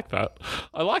 I like that.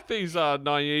 I like these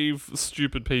naive,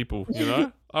 stupid people, you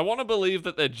know? I want to believe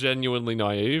that they're genuinely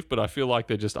naive, but I feel like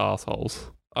they're just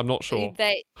assholes. I'm not sure.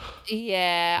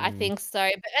 I think so.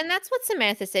 And that's what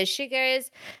Samantha says. She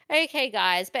goes, okay,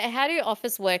 guys, but how do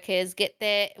office workers get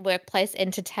their workplace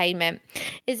entertainment?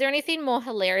 Is there anything more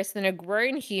hilarious than a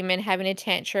grown human having a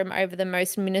tantrum over the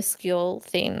most minuscule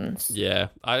things? Yeah,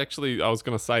 I was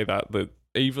going to say that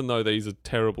even though these are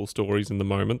terrible stories in the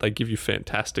moment, they give you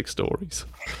fantastic stories.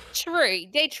 True.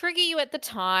 They trigger you at the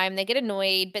time. They get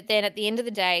annoyed. But then at the end of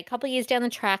the day, a couple of years down the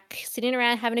track, sitting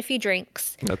around having a few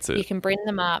drinks, That's it. you can bring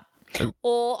them up.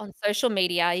 Or on social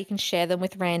media, you can share them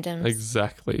with randoms.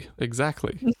 Exactly.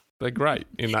 They're great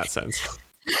in that sense.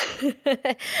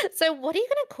 So what are you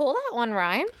going to call that one,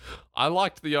 Ryan? I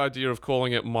liked the idea of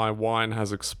calling it My Wine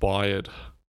Has Expired.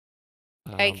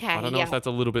 Okay, I don't know if that's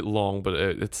a little bit long, but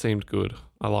it seemed good.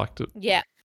 I liked it. Yeah.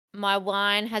 My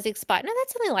wine has expired. No,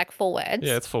 that's only like 4 words.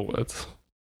 Yeah, it's 4 words.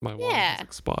 My wine has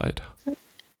expired.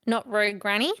 Not rogue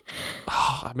granny.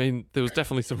 Oh, I mean, there was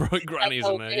definitely some rogue grannies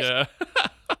in there, yeah.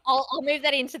 I'll move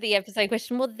that into the episode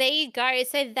question. Well, there you go.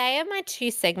 So they are my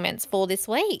 2 segments for this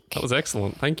week. That was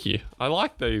excellent. Thank you. I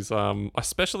like these. I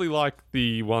especially like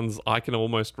the ones I can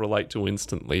almost relate to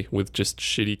instantly with just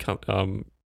shitty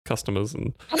customers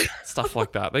and stuff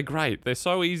like that. They're great. They're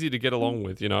so easy to get along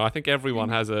with, you know. I think everyone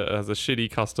has a shitty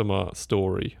customer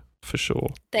story for sure.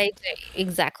 They do.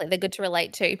 Exactly. They're good to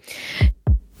relate to.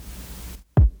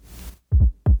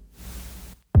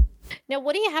 Now,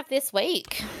 what do you have this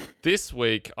week? This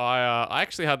week, I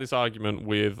actually had this argument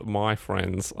with my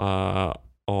friends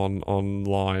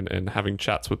online and having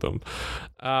chats with them.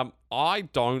 I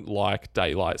don't like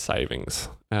daylight savings.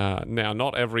 Now,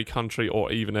 not every country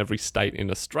or even every state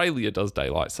in Australia does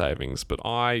daylight savings, but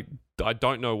I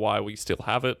don't know why we still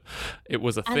have it. It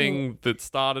was a thing that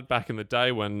started back in the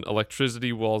day when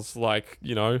electricity was like,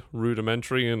 you know,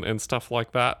 rudimentary and stuff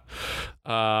like that.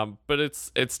 But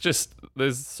it's just,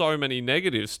 there's so many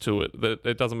negatives to it that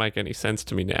it doesn't make any sense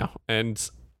to me now. And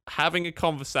having a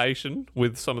conversation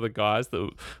with some of the guys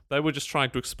that they were just trying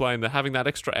to explain that having that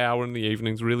extra hour in the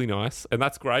evening is really nice, and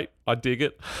that's great. I dig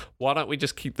it. Why don't we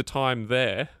just keep the time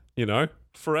there, you know,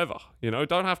 forever? You know,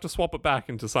 don't have to swap it back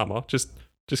into summer. Just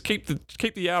keep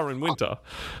the hour in winter,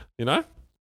 you know?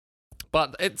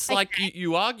 But it's like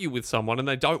you argue with someone and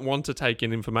they don't want to take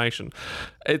in information.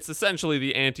 It's essentially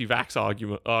the anti-vax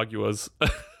arguers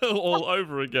all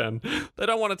over again. They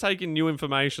don't want to take in new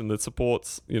information that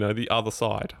supports, you know, the other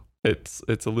side.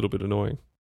 it's a little bit annoying.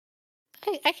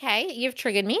 Okay, you've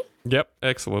triggered me. Yep,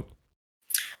 excellent.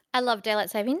 I love daylight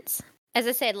savings. As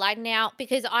I said, like now,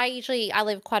 because I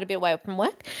live quite a bit away from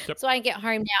work, Yep. so I get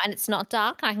home now and it's not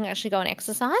dark. I can actually go and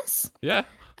exercise. Yeah.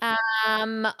 But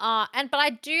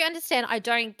I do understand. I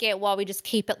don't get why we just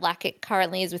keep it like it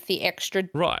currently is with the extra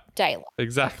Right. daylight.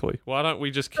 Exactly. Why don't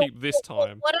we just keep this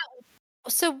time?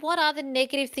 What are the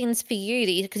negative things for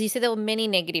you? Because you said there were many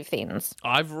negative things.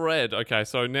 I've read. Okay,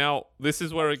 so now this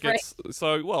is where it gets.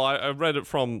 So, well, I read it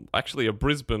from actually a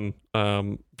Brisbane,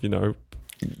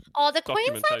 Oh, the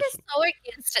Queenslanders are so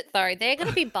against it, though. They're going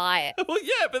to be by it. Well,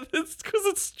 yeah, but it's because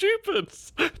it's stupid.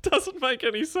 It doesn't make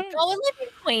any sense. Go and live in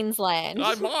Queensland.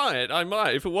 I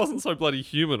might, if it wasn't so bloody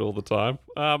humid all the time.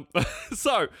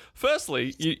 So,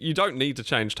 firstly, you don't need to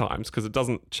change times because it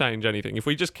doesn't change anything. If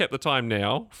we just kept the time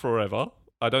now forever,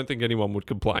 I don't think anyone would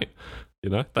complain.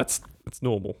 It's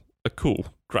normal. Cool,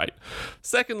 great.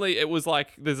 Secondly, it was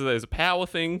like there's a power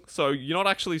thing, so you're not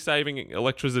actually saving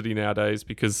electricity nowadays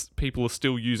because people are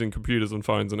still using computers and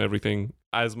phones and everything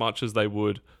as much as they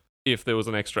would if there was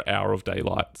an extra hour of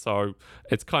daylight. So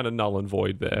it's kind of null and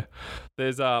void there.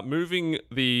 There's moving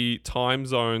the time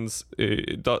zones.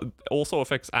 It also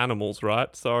affects animals,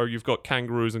 right? So you've got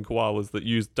kangaroos and koalas that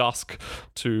use dusk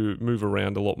to move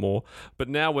around a lot more. But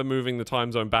now we're moving the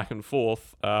time zone back and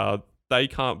forth. They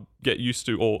can't get used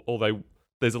to, or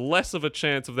there's less of a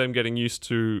chance of them getting used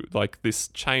to like this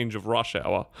change of rush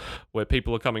hour, where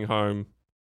people are coming home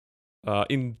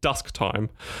in dusk time,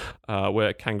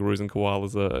 where kangaroos and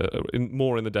koalas are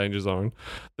more in the danger zone.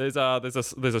 There's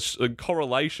a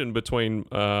correlation between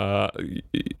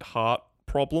heart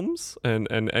problems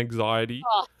and anxiety.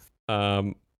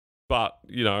 But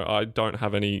I don't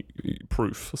have any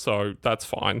proof, so that's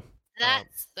fine.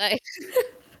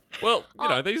 Well,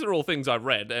 these are all things I've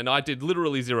read, and I did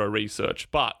literally zero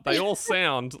research, but they all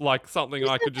sound like something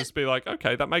I could just be like,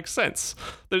 okay, that makes sense.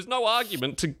 There's no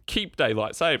argument to keep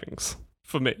daylight savings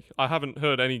for me. I haven't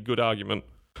heard any good argument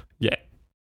yet.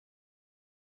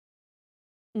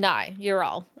 No, you're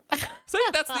wrong. See,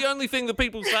 that's the only thing that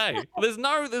people say. There's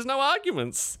no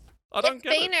arguments. I don't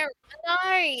get it. No,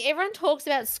 everyone talks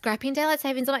about scrapping daylight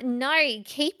savings. I'm like, no,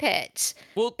 keep it.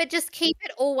 Well, but just keep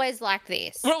it always like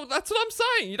this. Well, that's what I'm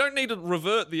saying. You don't need to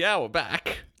revert the hour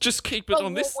back. Just keep it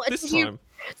on this time.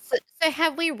 So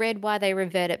have we read why they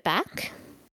revert it back?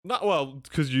 No, well,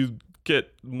 because you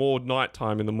get more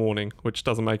nighttime in the morning, which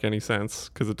doesn't make any sense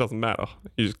because it doesn't matter.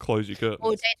 You just close your curtains.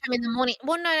 Or daytime in the morning.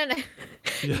 Well, no.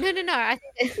 Yeah. No. I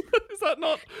think is that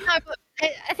not? No, but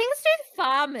I think it's to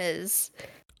farmers.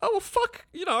 Oh, well, fuck,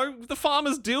 the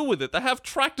farmers deal with it. They have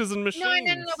tractors and machines.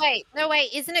 No,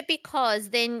 wait. Isn't it because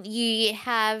then you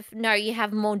have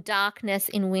more darkness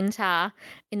in winter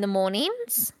in the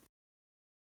mornings?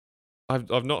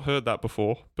 I've not heard that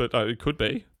before, but it could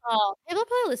be. Oh, people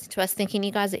probably listen to us thinking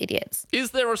you guys are idiots. Is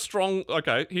there a strong...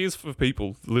 Okay, here's for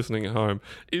people listening at home.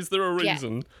 Is there a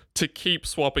reason to keep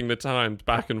swapping the times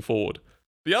back and forward?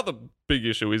 The other big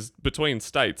issue is between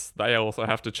states, they also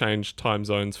have to change time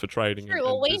zones for trading and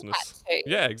business. We had to.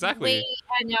 Yeah, exactly. We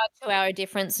are now a 2-hour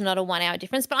difference, not a 1-hour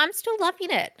difference, but I'm still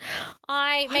loving it.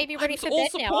 I may be ready for bed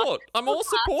now. I'm all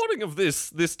supporting of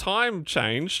this time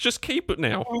change. Just keep it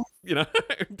now.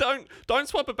 Don't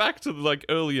swap it back to like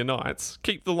earlier nights.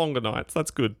 Keep the longer nights. That's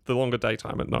good. The longer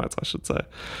daytime at nights, I should say.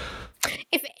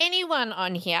 If anyone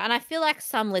on here, and I feel like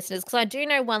some listeners, because I do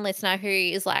know one listener who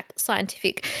is like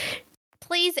scientific,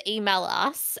 please email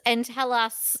us and tell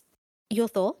us your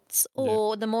thoughts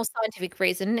or the more scientific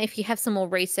reason if you have some more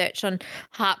research on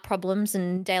heart problems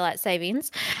and daylight savings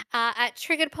at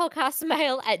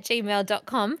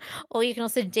triggeredpodcastmail@gmail.com, or you can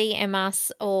also DM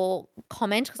us or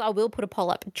comment, because I will put a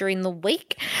poll up during the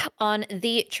week on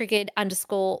the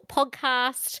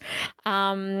triggered_podcast.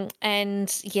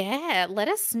 And yeah, let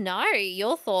us know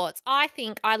your thoughts. I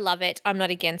think I love it. I'm not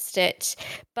against it,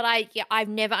 but I've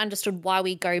never understood why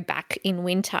we go back in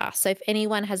winter. So if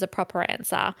anyone has a proper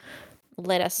answer,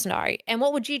 let us know. And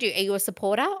what would you do? Are you a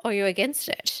supporter or are you against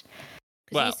it?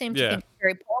 Because you seem to think it's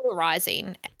very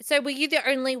polarizing. So were you the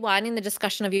only one in the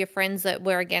discussion of your friends that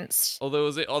were against? Oh,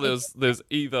 there's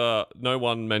either no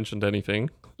one mentioned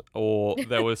anything, or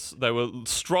they were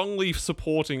strongly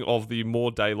supporting of the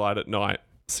more daylight at night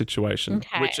situation,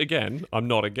 which again I'm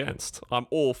not against. I'm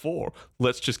all for.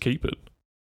 Let's just keep it.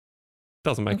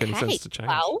 Doesn't make any sense to change.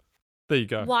 Well, there you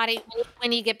go.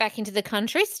 When you get back into the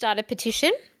country, start a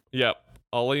petition. Yep.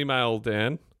 I'll email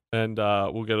Dan and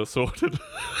we'll get it sorted.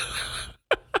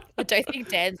 I don't think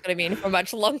Dan's going to be in for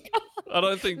much longer. I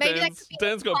don't think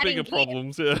Dan's got bigger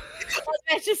problems. Yeah. I was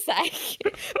fair to say.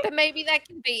 But maybe that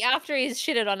can be after he's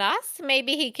shitted on us.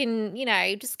 Maybe he can,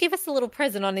 just give us a little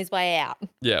present on his way out.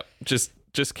 Yeah, just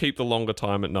keep the longer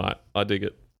time at night. I dig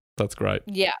it. That's great.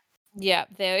 Yeah. Yeah,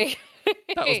 there we go.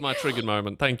 That was my triggered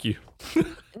moment. Thank you.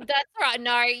 That's right.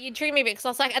 No, you triggered me because I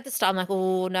was like, at the start, I'm like,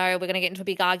 oh no, we're going to get into a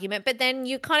big argument. But then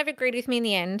you kind of agreed with me in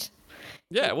the end.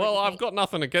 Yeah, well, I've got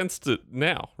nothing against it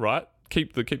now, right?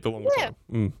 Keep the longer time.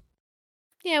 Mm.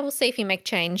 Yeah, we'll see if you make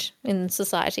change in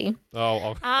society.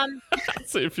 Oh, I'll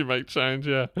see if you make change,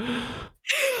 yeah.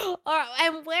 All right,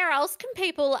 and where else can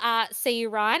people see you,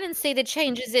 Ryan, and see the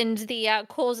changes in the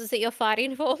causes that you're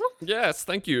fighting for? Yes,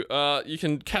 thank you. You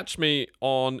can catch me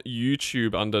on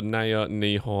YouTube under Naya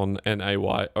Nihon,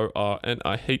 Nayornihon,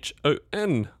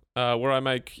 where I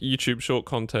make YouTube short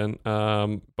content,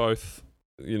 both,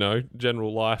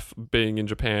 general life, being in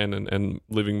Japan and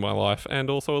living my life,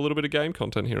 and also a little bit of game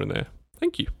content here and there.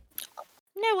 Thank you.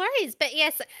 No worries. But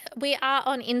yes, we are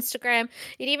on Instagram.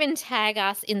 You'd even tag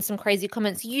us in some crazy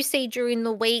comments you see during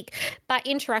the week, but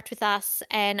interact with us.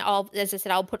 And as I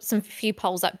said, I'll put some few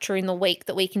polls up during the week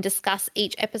that we can discuss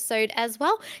each episode as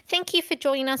well. Thank you for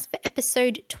joining us for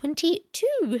episode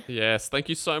 22. Yes, thank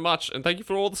you so much. And thank you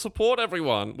for all the support,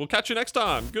 everyone. We'll catch you next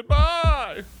time.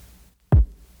 Goodbye.